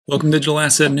Welcome to Digital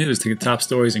Asset News. Take the top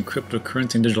stories in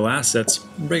cryptocurrency and digital assets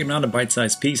and break them down to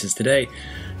bite-sized pieces. Today,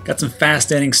 got some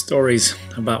fascinating stories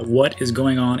about what is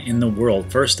going on in the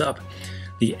world. First up,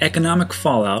 the economic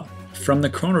fallout from the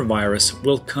coronavirus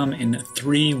will come in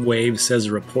 3 waves, says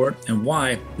the report, and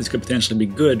why this could potentially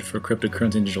be good for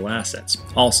cryptocurrency and digital assets.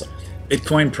 Also,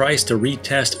 Bitcoin price to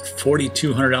retest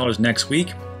 $4,200 next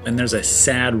week, and there's a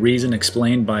sad reason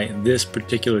explained by this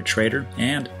particular trader.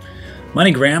 And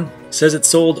Moneygram says it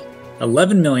sold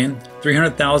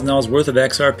 $11,300,000 worth of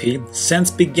XRP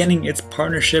since beginning its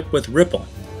partnership with Ripple.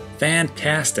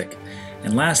 Fantastic.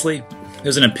 And lastly,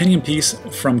 there's an opinion piece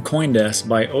from CoinDesk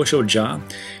by Osho Jha,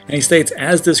 and he states,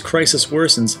 as this crisis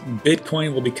worsens,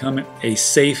 Bitcoin will become a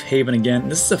safe haven again.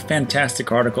 This is a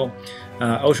fantastic article.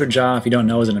 Osho Jha, if you don't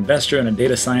know, is an investor and a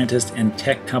data scientist and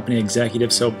tech company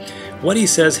executive. So what he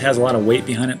says has a lot of weight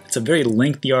behind it. It's a very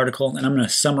lengthy article, and I'm going to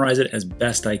summarize it as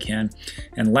best I can.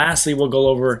 And lastly, we'll go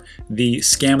over the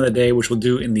scam of the day, which we'll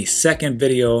do in the second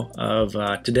video of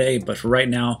today. But for right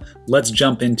now, let's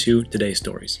jump into today's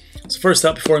stories. So first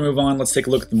up, before we move on, let's take a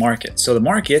look at the market. So the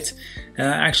market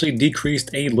actually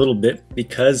decreased a little bit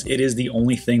because it is the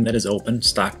only thing that is open.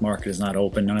 Stock market is not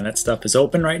open. None of that stuff is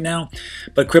open right now.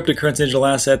 But cryptocurrency digital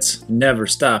assets never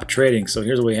stop trading. So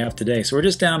here's what we have today. So we're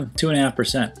just down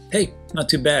 2.5%. Hey, not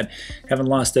too bad. Haven't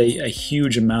lost a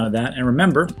huge amount of that. And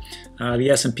remember, the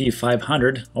S&P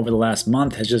 500 over the last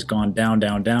month has just gone down,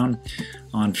 down, down.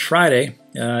 On Friday,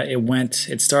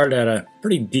 it started at a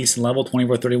pretty decent level,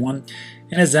 2431,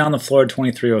 and is down the floor at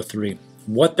 2303.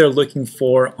 What they're looking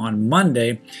for on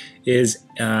Monday is,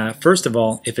 first of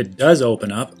all, if it does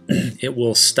open up, it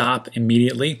will stop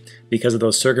immediately because of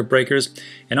those circuit breakers.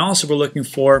 And also we're looking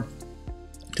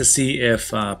to see if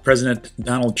President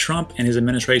Donald Trump and his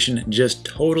administration just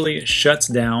totally shuts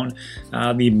down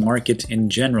the market in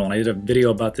general. And I did a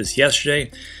video about this yesterday.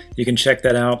 You can check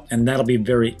that out, and that'll be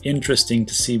very interesting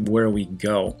to see where we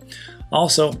go.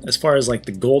 Also, as far as like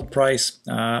the gold price,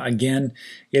 again,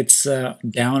 it's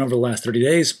down over the last 30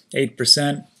 days,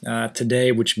 8%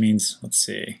 today, which means, let's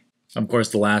see, of course,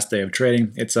 the last day of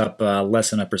trading, it's up less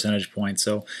than a percentage point.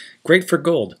 So great for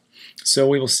gold. So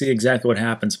we will see exactly what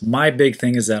happens. My big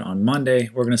thing is that on Monday,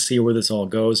 we're going to see where this all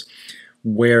goes,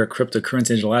 where cryptocurrency and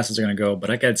digital assets are going to go. But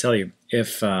I got to tell you,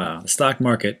 if the stock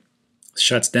market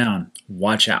shuts down,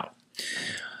 watch out.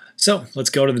 So let's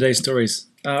go to the day's stories.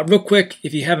 Real quick,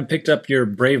 if you haven't picked up your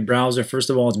Brave browser, first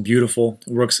of all, it's beautiful.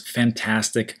 It works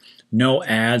fantastic. No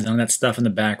ads, none of that stuff in the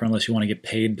background unless you want to get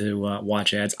paid to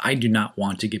watch ads. I do not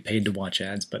want to get paid to watch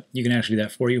ads, but you can actually do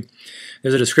that for you.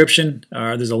 There's a description,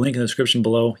 there's a link in the description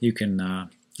below. You can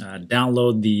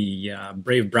download the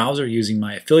Brave browser using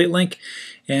my affiliate link,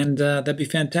 and that'd be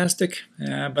fantastic.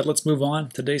 But let's move on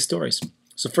to today's stories.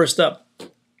 So first up,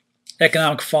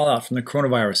 economic fallout from the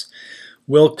coronavirus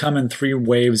will come in 3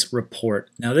 waves report.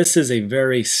 Now this is a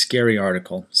very scary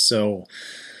article, so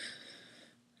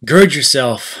gird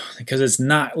yourself because it's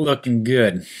not looking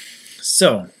good.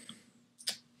 So,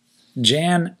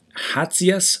 Jan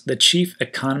Hatzius, the chief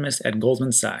economist at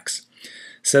Goldman Sachs,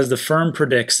 says the firm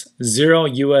predicts 0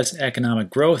 U.S.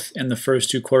 economic growth in the first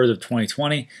 2 quarters of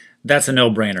 2020. That's a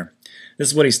no-brainer. This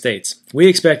is what he states. We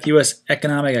expect U.S.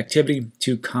 economic activity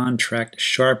to contract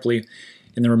sharply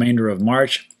in the remainder of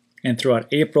March and throughout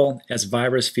April as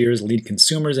virus fears lead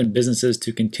consumers and businesses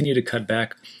to continue to cut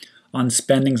back on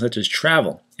spending such as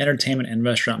travel, entertainment, and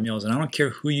restaurant meals. And I don't care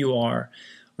who you are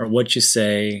or what you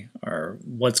say or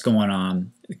what's going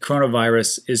on. The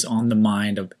coronavirus is on the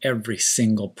mind of every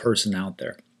single person out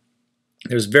there.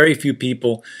 There's very few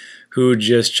people who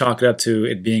just chalk it up to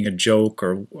it being a joke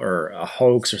or a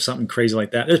hoax or something crazy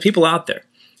like that. There's people out there.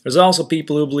 There's also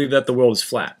people who believe that the world is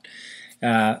flat.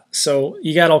 So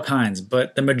you got all kinds,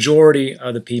 but the majority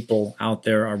of the people out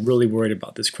there are really worried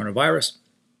about this coronavirus.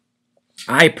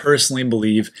 I personally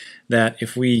believe that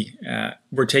if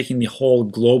we're taking the whole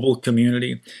global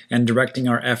community and directing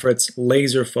our efforts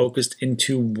laser focused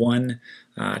into one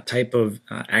type of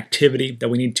activity that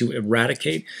we need to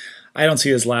eradicate, I don't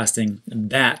see this lasting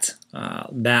that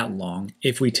long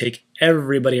if we take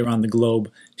everybody around the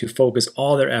globe to focus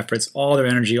all their efforts, all their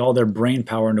energy, all their brain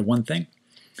power into one thing.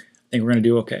 I think we're going to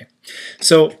do okay.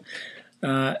 So,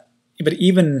 but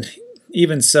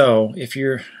even so, if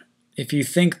you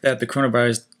think that the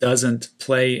coronavirus doesn't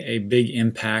play a big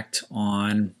impact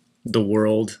on the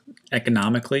world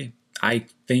economically, I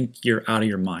think you're out of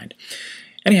your mind.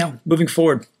 Anyhow, moving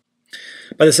forward.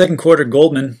 By the second quarter,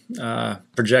 Goldman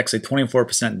projects a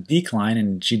 24% decline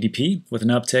in GDP with an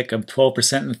uptick of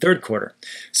 12% in the third quarter.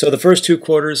 So the first 2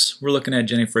 quarters, we're looking at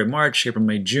January, February, March, April,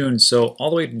 May, June. So all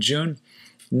the way to June,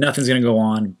 nothing's going to go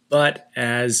on. But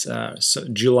as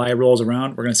July rolls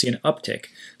around, we're going to see an uptick.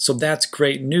 So that's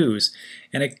great news.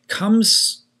 And it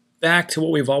comes back to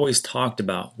what we've always talked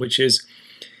about, which is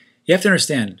you have to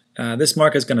understand this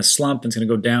market is going to slump and it's going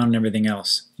to go down and everything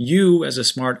else. You, as a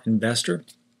smart investor,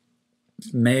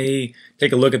 may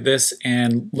take a look at this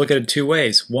and look at it two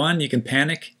ways. One, you can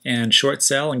panic and short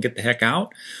sell and get the heck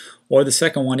out. Or the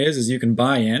second one is you can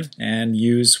buy in and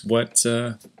use what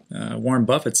Warren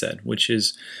Buffett said, which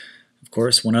is, of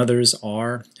course, when others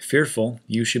are fearful,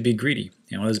 you should be greedy.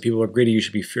 When other people are greedy, you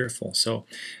should be fearful. So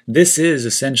this is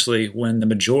essentially when the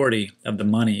majority of the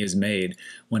money is made,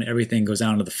 when everything goes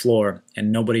down to the floor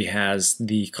and nobody has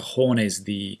the cojones,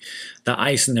 the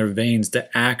ice in their veins to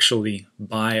actually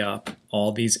buy up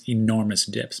all these enormous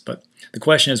dips. But the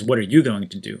question is, what are you going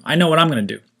to do? I know what I'm going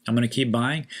to do. I'm going to keep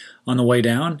buying on the way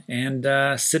down and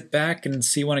sit back and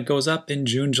see when it goes up in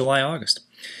June, July, August.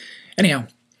 Anyhow,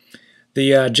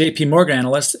 the JP Morgan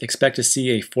analysts expect to see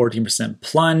a 14%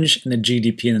 plunge in the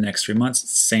GDP in the next 3 months.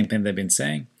 It's the same thing they've been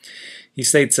saying. He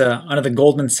states, under the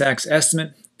Goldman Sachs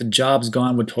estimate, the jobs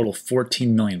gone would total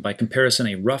 14 million. By comparison,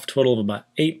 a rough total of about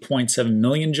 8.7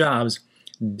 million jobs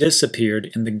disappeared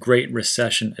in the Great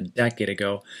Recession a decade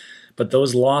ago, but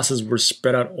those losses were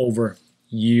spread out over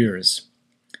years.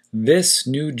 This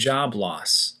new job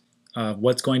loss,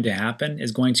 what's going to happen,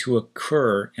 is going to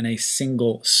occur in a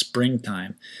single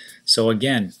springtime. So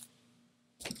again,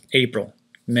 April,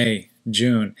 May,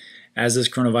 June, as this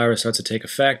coronavirus starts to take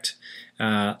effect,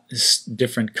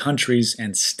 different countries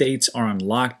and states are on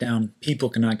lockdown. People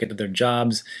cannot get to their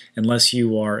jobs unless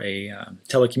you are a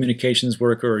telecommunications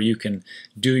worker or you can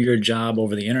do your job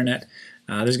over the internet.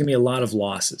 There's going to be a lot of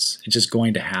losses. It's just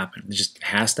going to happen. It just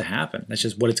has to happen. That's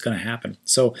just what it's going to happen.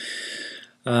 So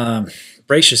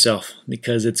brace yourself,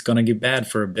 because it's going to get bad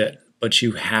for a bit. But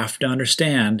you have to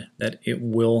understand that it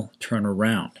will turn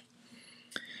around.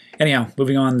 Anyhow,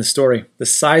 moving on in the story. The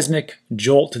seismic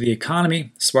jolt to the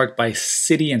economy, sparked by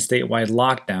city and statewide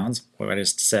lockdowns, what I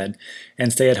just said,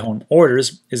 and stay-at-home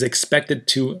orders, is expected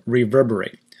to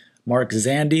reverberate. Mark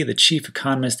Zandi, the chief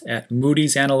economist at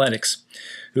Moody's Analytics,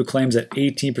 who claims that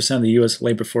 18% of the U.S.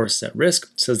 labor force is at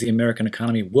risk, says the American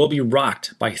economy will be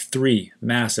rocked by 3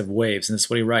 massive waves. And this is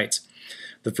what he writes.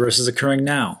 The first is occurring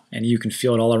now, and you can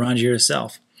feel it all around you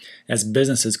yourself, as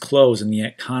businesses close and the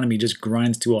economy just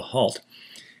grinds to a halt.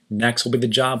 Next will be the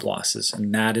job losses,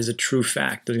 and that is a true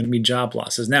fact. There's going to be job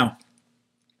losses. Now,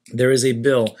 there is a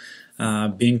bill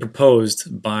being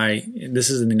proposed by,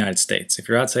 this is in the United States. If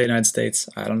you're outside the United States,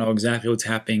 I don't know exactly what's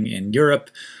happening in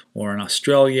Europe or in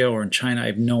Australia or in China. I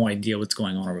have no idea what's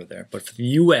going on over there. But for the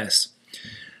U.S.,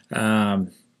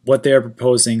 what they're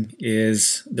proposing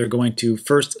is they're going to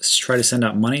first try to send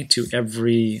out money to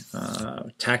every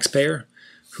taxpayer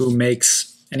who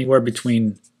makes anywhere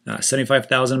between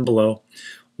 $75,000 and below,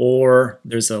 or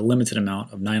there's a limited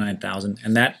amount of $99,000,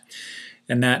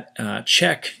 and that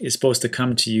check is supposed to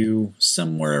come to you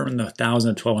somewhere in the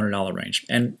 $1,000 to $1,200 range.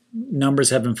 And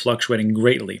numbers have been fluctuating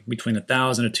greatly between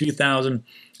 $1,000 to $2,000,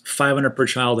 $500 per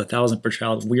child, $1,000 per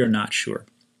child. We are not sure.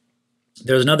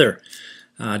 There's another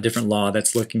different law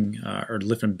that's looking, or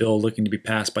different bill looking to be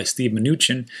passed by Steve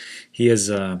Mnuchin. He is,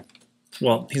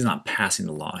 well, he's not passing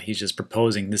the law. He's just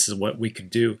proposing this is what we could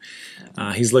do.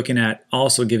 He's looking at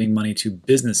also giving money to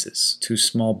businesses, to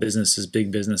small businesses,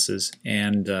 big businesses,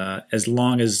 and as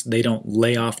long as they don't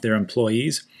lay off their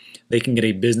employees, they can get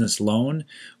a business loan,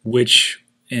 which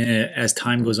as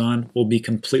time goes on, will be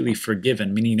completely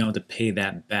forgiven, meaning you don't have to pay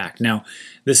that back. Now,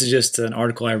 this is just an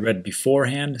article I read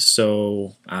beforehand,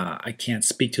 so I can't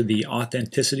speak to the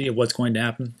authenticity of what's going to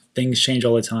happen. Things change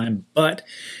all the time, but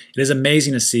it is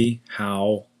amazing to see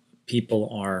how people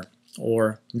are,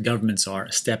 or governments are,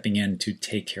 stepping in to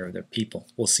take care of their people.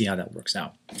 We'll see how that works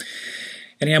out.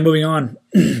 Anyhow, moving on,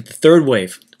 the third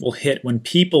wave will hit when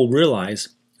people realize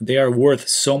they are worth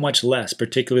so much less,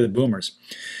 particularly the boomers,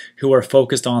 who are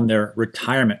focused on their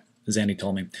retirement, as Andy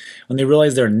told me. When they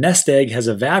realize their nest egg has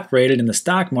evaporated in the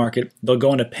stock market, they'll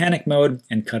go into panic mode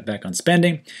and cut back on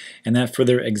spending, and that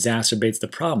further exacerbates the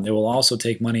problem. They will also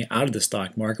take money out of the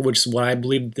stock market, which is why I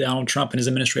believe Donald Trump and his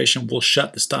administration will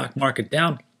shut the stock market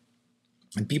down,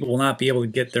 and people will not be able to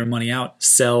get their money out,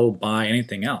 sell, buy,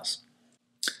 anything else.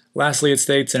 Lastly, it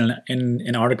states in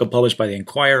an article published by the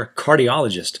Inquirer,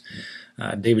 cardiologist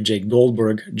David J.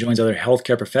 Goldberg joins other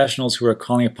healthcare professionals who are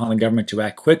calling upon the government to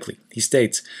act quickly. He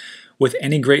states, with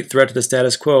any great threat to the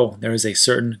status quo, there is a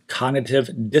certain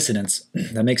cognitive dissonance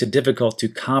that makes it difficult to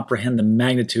comprehend the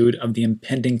magnitude of the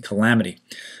impending calamity.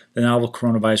 The novel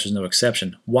coronavirus is no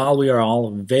exception. While we are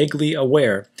all vaguely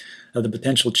aware of the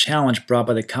potential challenge brought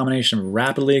by the combination of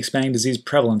rapidly expanding disease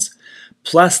prevalence,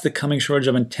 plus the coming shortage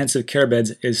of intensive care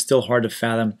beds is still hard to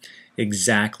fathom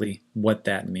exactly what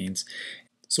that means.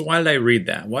 So why did I read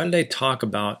that? Why did I talk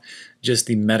about just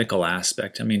the medical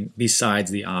aspect? I mean,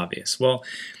 besides the obvious. Well,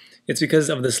 it's because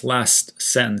of this last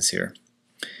sentence here.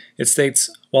 It states,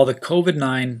 while the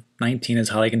COVID-19 is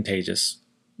highly contagious,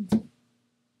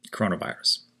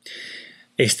 coronavirus,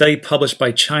 a study published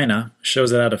by China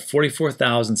shows that out of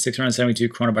 44,672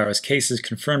 coronavirus cases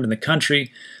confirmed in the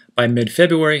country, by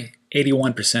mid-February,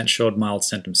 81% showed mild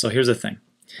symptoms. So here's the thing.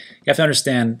 You have to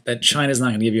understand that China's not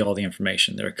going to give you all the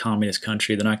information. They're a communist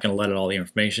country. They're not going to let out all the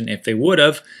information. If they would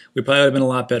have, we probably would have been a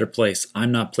lot better place.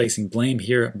 I'm not placing blame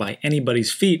here by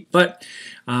anybody's feet, but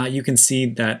you can see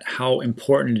that how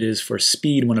important it is for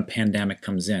speed when a pandemic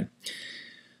comes in.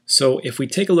 So if we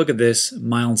take a look at this,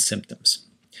 mild symptoms.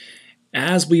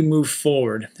 As we move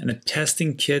forward and the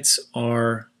testing kits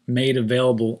are made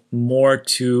available more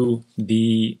to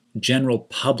the general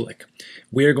public,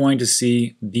 we are going to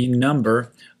see the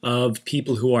number of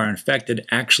people who are infected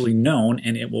actually known,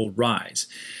 and it will rise.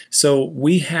 So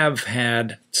we have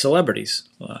had celebrities,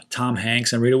 Tom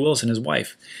Hanks and Rita Wilson, his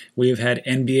wife. We have had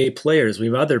NBA players. We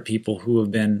have other people who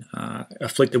have been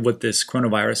afflicted with this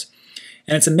coronavirus.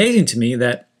 And it's amazing to me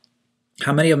that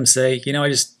how many of them say, you know, I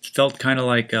just felt kind of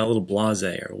like a little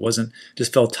blasé, or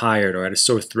just felt tired, or had a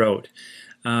sore throat.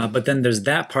 But then there's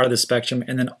that part of the spectrum,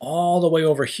 and then all the way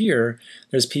over here,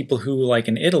 there's people who, like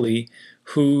in Italy,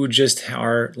 who just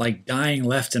are like dying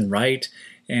left and right,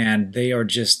 and they are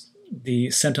just,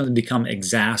 the symptoms become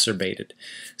exacerbated.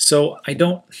 So I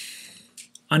don't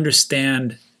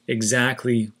understand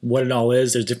exactly what it all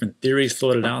is. There's different theories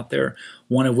floated out there,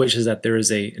 one of which is that there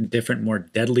is a different, more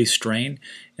deadly strain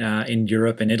in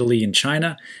Europe and Italy and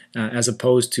China, as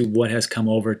opposed to what has come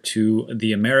over to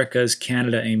the Americas,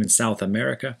 Canada, and even South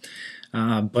America.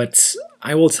 But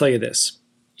I will tell you this,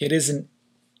 it is an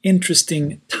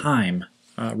interesting time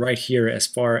right here as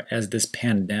far as this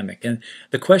pandemic. And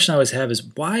the question I always have is,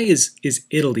 why is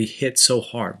Italy hit so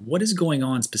hard? What is going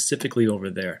on specifically over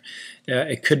there?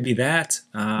 It could be that.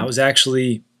 I was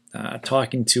actually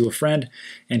talking to a friend,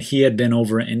 and he had been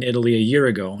over in Italy a year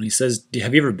ago, and he says,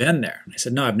 have you ever been there? And I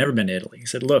said, no, I've never been to Italy. He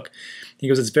said, look, he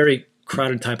goes, it's a very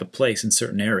crowded type of place in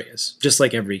certain areas, just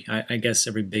like I guess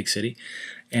every big city.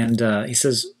 And he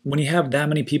says, when you have that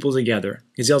many people together,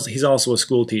 he's also a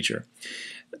school teacher.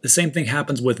 The same thing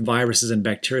happens with viruses and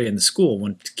bacteria in the school.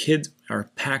 When kids are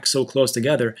packed so close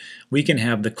together, we can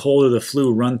have the cold or the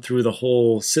flu run through the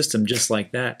whole system just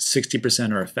like that.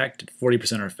 60% are affected,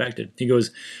 40% are affected. He goes,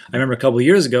 I remember a couple of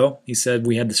years ago, he said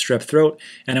we had the strep throat,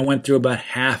 and it went through about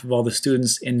half of all the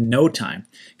students in no time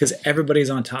because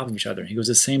everybody's on top of each other. He goes,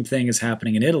 the same thing is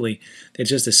happening in Italy. It's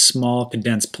just a small,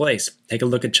 condensed place. Take a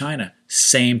look at China.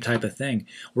 Same type of thing.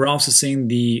 We're also seeing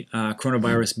the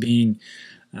coronavirus being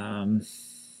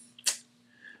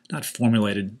not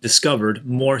formulated, discovered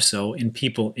more so in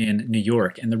people in New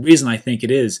York. And the reason I think it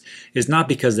is not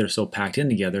because they're so packed in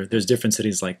together. There's different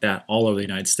cities like that all over the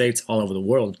United States, all over the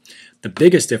world. The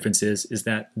biggest difference is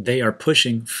that they are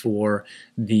pushing for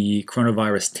the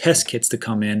coronavirus test kits to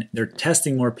come in. They're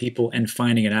testing more people and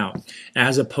finding it out,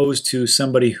 as opposed to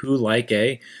somebody who, like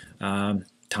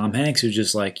Tom Hanks, who's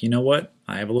just like, you know what,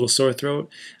 I have a little sore throat,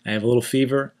 I have a little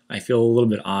fever, I feel a little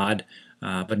bit odd,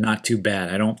 but not too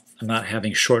bad. I'm not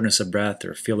having shortness of breath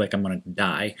or feel like I'm going to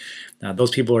die.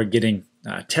 Those people are getting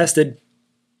tested,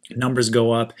 numbers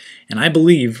go up, and I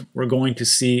believe we're going to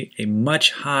see a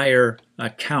much higher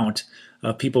count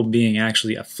of people being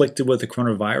actually afflicted with the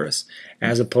coronavirus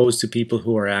as opposed to people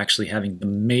who are actually having the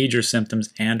major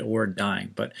symptoms and or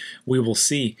dying. But we will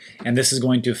see, and this is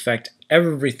going to affect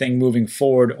everything moving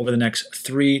forward over the next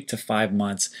 3 to 5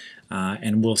 months.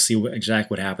 And we'll see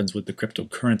exactly what happens with the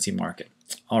cryptocurrency market.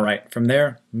 All right, from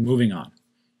there, moving on.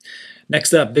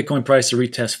 Next up, Bitcoin price to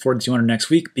retest 4,200 next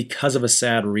week because of a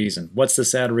sad reason. What's the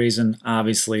sad reason?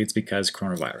 Obviously, it's because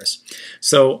coronavirus.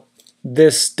 So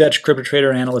this Dutch crypto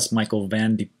trader analyst Michael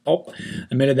van de Poel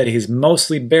admitted that he's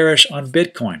mostly bearish on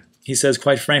Bitcoin. He says,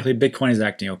 quite frankly, Bitcoin is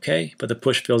acting okay, but the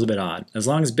push feels a bit odd. As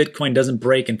long as Bitcoin doesn't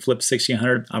break and flip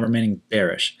 1,600, I'm remaining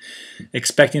bearish,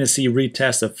 expecting to see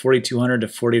retest of 4,200 to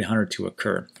 4,800 to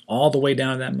occur. All the way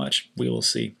down to that much, we will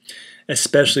see,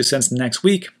 especially since next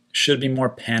week should be more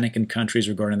panic in countries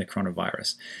regarding the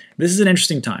coronavirus. This is an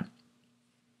interesting time.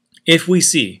 If we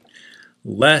see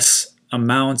less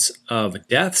amounts of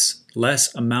deaths,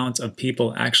 less amounts of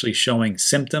people actually showing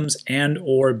symptoms and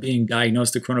or being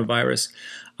diagnosed with coronavirus,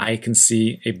 I can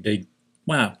see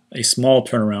a small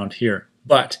turnaround here.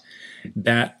 But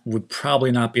that would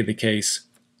probably not be the case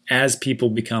as people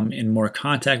become in more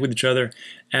contact with each other,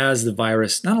 as the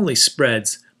virus not only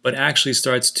spreads, but actually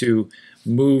starts to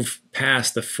move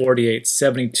past the 48,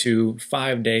 72,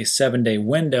 5-day, 7-day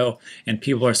window and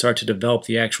people are starting to develop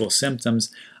the actual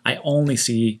symptoms, I only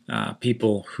see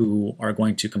people who are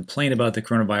going to complain about the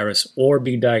coronavirus or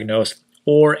be diagnosed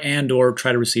or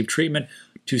try to receive treatment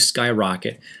to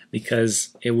skyrocket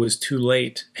because it was too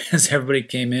late. As everybody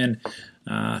came in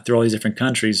through all these different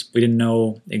countries, we didn't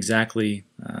know exactly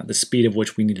the speed of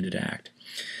which we needed to act.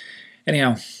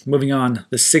 Anyhow, moving on,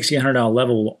 the $6,800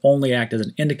 level will only act as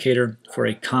an indicator for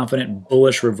a confident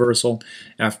bullish reversal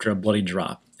after a bloody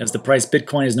drop. As the price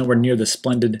Bitcoin is nowhere near the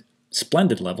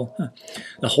splendid level,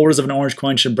 the holders of an orange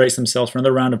coin should brace themselves for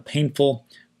another round of painful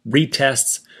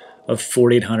retests of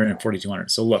 4,800 and 4,200.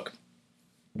 So look,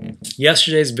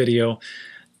 yesterday's video,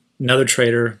 another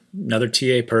trader, another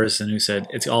TA person who said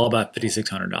it's all about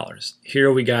 $5,600.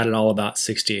 Here we got it all about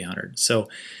 $6,800. So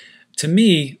to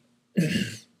me,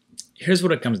 here's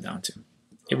what it comes down to.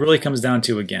 It really comes down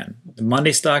to, again, the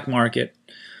Monday stock market,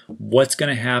 what's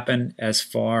going to happen as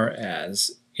far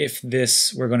as if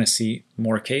we're going to see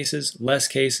more cases, less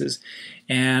cases,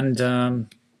 and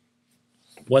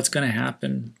what's going to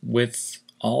happen with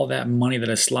all that money that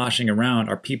is sloshing around.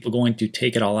 Are people going to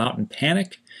take it all out and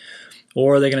panic,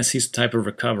 or are they going to see some type of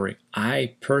recovery?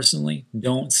 I personally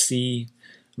don't see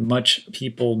much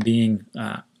people being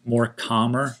more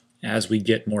calmer as we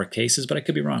get more cases, but I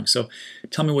could be wrong. So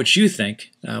tell me what you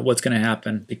think, what's going to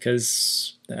happen,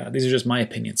 because these are just my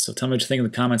opinions. So tell me what you think in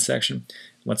the comment section.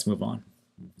 Let's move on.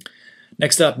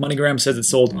 Next up, Moneygram says it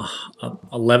sold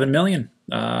 11 million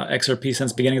XRP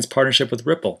since beginning its partnership with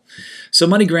Ripple. So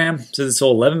Moneygram says it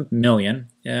sold 11 million.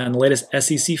 In the latest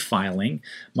SEC filing,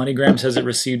 Moneygram says it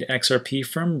received XRP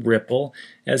from Ripple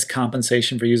as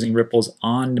compensation for using Ripple's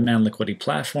on-demand liquidity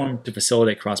platform to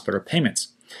facilitate cross-border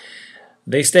payments.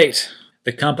 They state,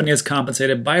 the company is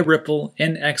compensated by Ripple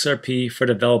in XRP for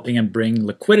developing and bringing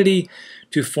liquidity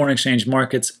to foreign exchange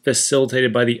markets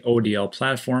facilitated by the ODL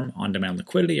platform, on-demand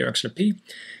liquidity, or XRP,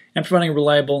 and providing a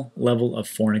reliable level of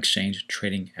foreign exchange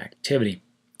trading activity.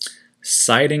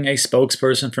 Citing a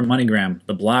spokesperson for Moneygram,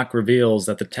 the block reveals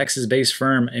that the Texas-based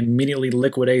firm immediately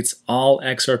liquidates all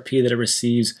XRP that it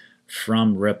receives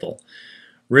from Ripple.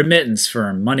 Remittance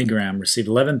firm Moneygram received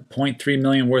 11.3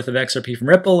 million worth of XRP from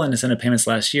Ripple in incentive payments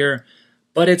last year,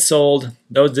 but it sold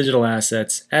those digital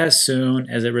assets as soon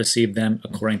as it received them,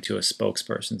 according to a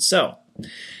spokesperson. So,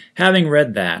 having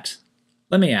read that,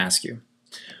 let me ask you,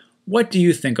 what do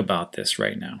you think about this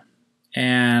right now?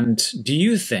 And do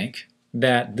you think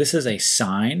that this is a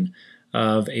sign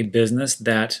of a business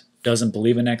that doesn't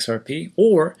believe in XRP?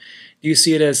 Or do you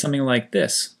see it as something like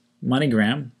this?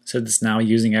 Moneygram says it's now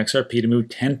using XRP to move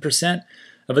 10%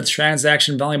 of its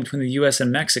transaction volume between the US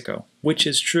and Mexico, which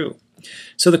is true.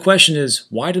 So the question is,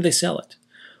 why did they sell it?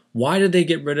 Why did they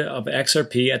get rid of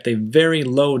XRP at the very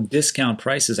low discount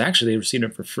prices? Actually, they received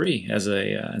it for free as an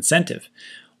incentive.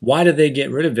 Why did they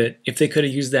get rid of it if they could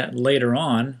have used that later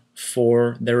on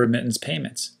for their remittance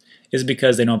payments? Is it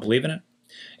because they don't believe in it?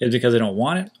 Is it because they don't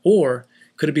want it? Or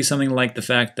could it be something like the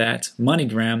fact that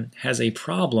Moneygram has a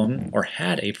problem, or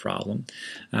had a problem,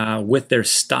 with their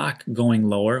stock going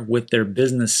lower, with their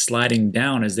business sliding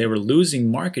down as they were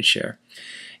losing market share,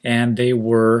 and they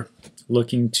were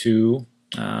looking to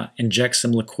inject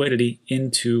some liquidity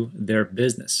into their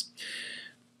business?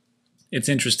 It's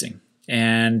interesting,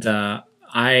 and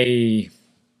I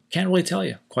can't really tell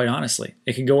you, quite honestly.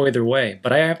 It can go either way,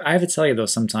 but I have to tell you though,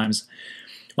 sometimes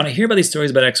when I hear about these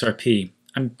stories about XRP,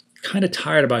 I'm kind of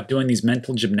tired about doing these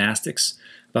mental gymnastics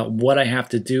about what I have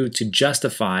to do to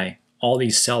justify all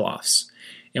these sell-offs.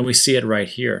 And we see it right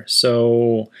here.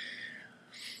 So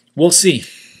we'll see.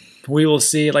 We will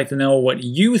see. I'd like to know what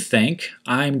you think.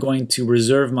 I'm going to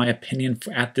reserve my opinion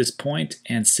at this point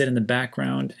and sit in the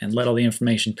background and let all the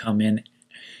information come in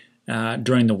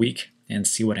during the week and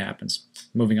see what happens.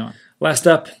 Moving on. Last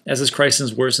up, as this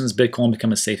crisis worsens, Bitcoin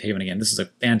become a safe haven again. This is a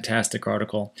fantastic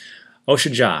article. Osho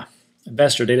Ja,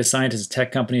 investor, data scientist,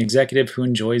 tech company executive who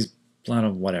enjoys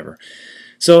whatever.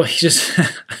 So he just,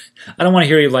 I don't want to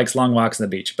hear he likes long walks on the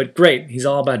beach, but great. He's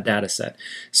all about data set.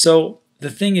 So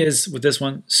the thing is with this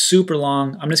one, super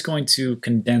long. I'm just going to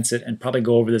condense it and probably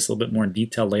go over this a little bit more in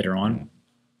detail later on.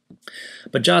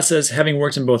 But Ja says, having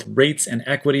worked in both rates and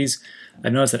equities,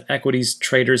 I've noticed that equities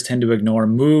traders tend to ignore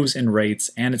moves in rates,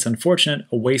 and it's unfortunate,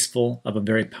 a wasteful of a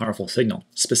very powerful signal.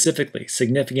 Specifically,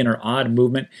 significant or odd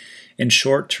movement in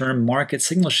short-term market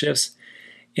signal shifts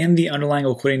in the underlying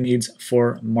liquidity needs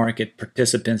for market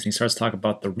participants. And he starts to talk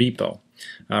about the repo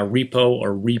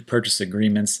or repurchase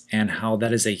agreements, and how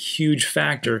that is a huge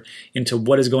factor into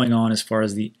what is going on as far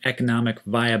as the economic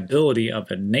viability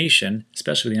of a nation,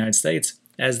 especially the United States,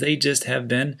 as they just have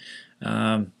been,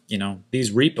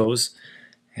 these repos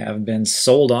have been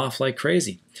sold off like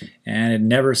crazy. And it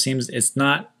never seems,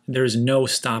 there's no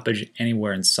stoppage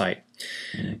anywhere in sight.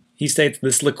 He states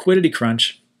this liquidity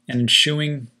crunch and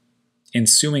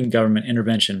ensuing government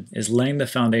intervention is laying the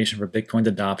foundation for Bitcoin's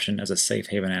adoption as a safe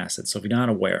haven asset. So if you're not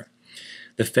aware,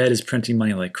 the Fed is printing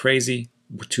money like crazy,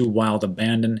 too wild to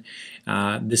abandon.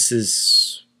 This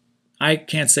is, I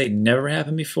can't say it never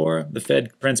happened before. The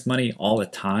Fed prints money all the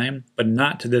time, but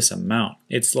not to this amount.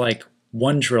 It's like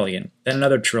 1 trillion, then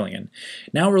another trillion.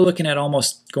 Now we're looking at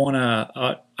almost going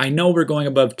I know we're going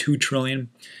above 2 trillion.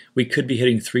 We could be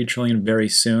hitting 3 trillion very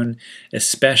soon,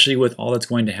 especially with all that's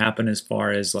going to happen as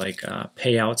far as like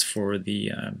payouts for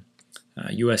the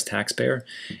U.S. taxpayer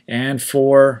and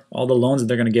for all the loans that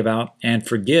they're going to give out and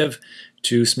forgive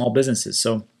to small businesses.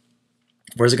 So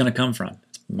where's it going to come from?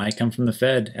 It might come from the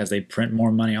Fed as they print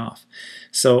more money off.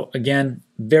 So again,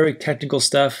 very technical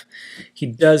stuff. He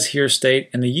does here state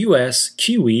in the U.S.,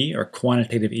 QE, or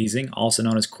quantitative easing, also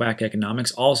known as quack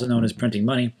economics, also known as printing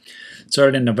money,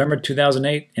 started in November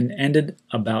 2008 and ended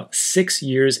about 6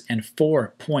 years and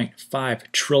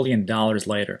 $4.5 trillion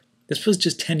later. This was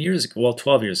just 10 years ago, well,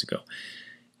 12 years ago.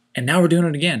 And now we're doing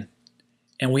it again.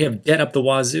 And we have debt up the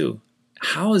wazoo.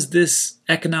 How is this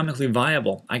economically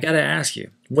viable? I got to ask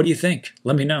you, what do you think?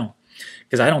 Let me know,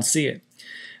 because I don't see it.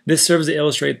 This serves to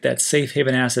illustrate that safe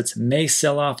haven assets may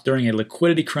sell off during a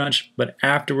liquidity crunch, but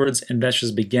afterwards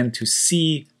investors begin to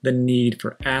see the need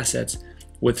for assets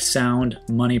with sound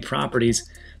money properties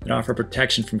that offer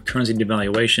protection from currency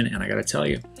devaluation. And I got to tell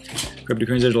you,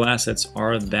 cryptocurrency digital assets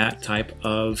are that type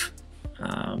of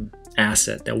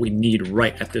asset that we need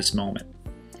right at this moment.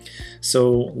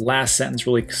 So last sentence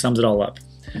really sums it all up.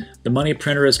 The money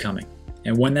printer is coming.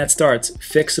 And when that starts,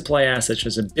 fixed supply assets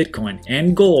such as Bitcoin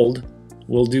and gold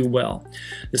will do well.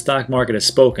 The stock market has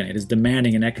spoken. It is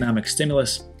demanding an economic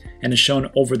stimulus and has shown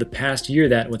over the past year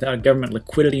that without government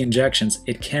liquidity injections,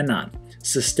 it cannot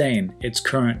sustain its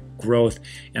current growth.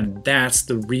 And that's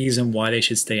the reason why they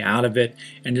should stay out of it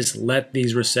and just let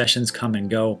these recessions come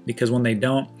and go. Because when they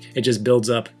don't, it just builds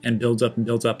up and builds up and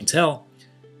builds up until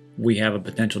we have a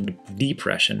potential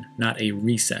depression, not a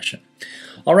recession.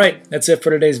 All right, that's it for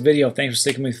today's video. Thanks for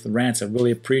sticking with the rants. I really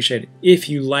appreciate it. If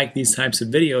you like these types of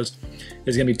videos,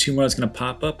 there's going to be 2 more that's going to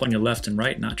pop up on your left and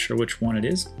right. Not sure which one it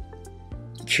is.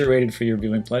 Curated for your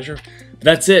viewing pleasure. But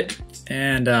that's it.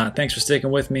 And thanks for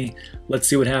sticking with me. Let's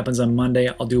see what happens on Monday.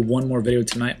 I'll do 1 more video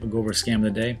tonight. We'll go over scam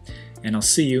of the day. And I'll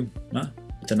see you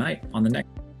tonight on the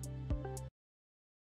next.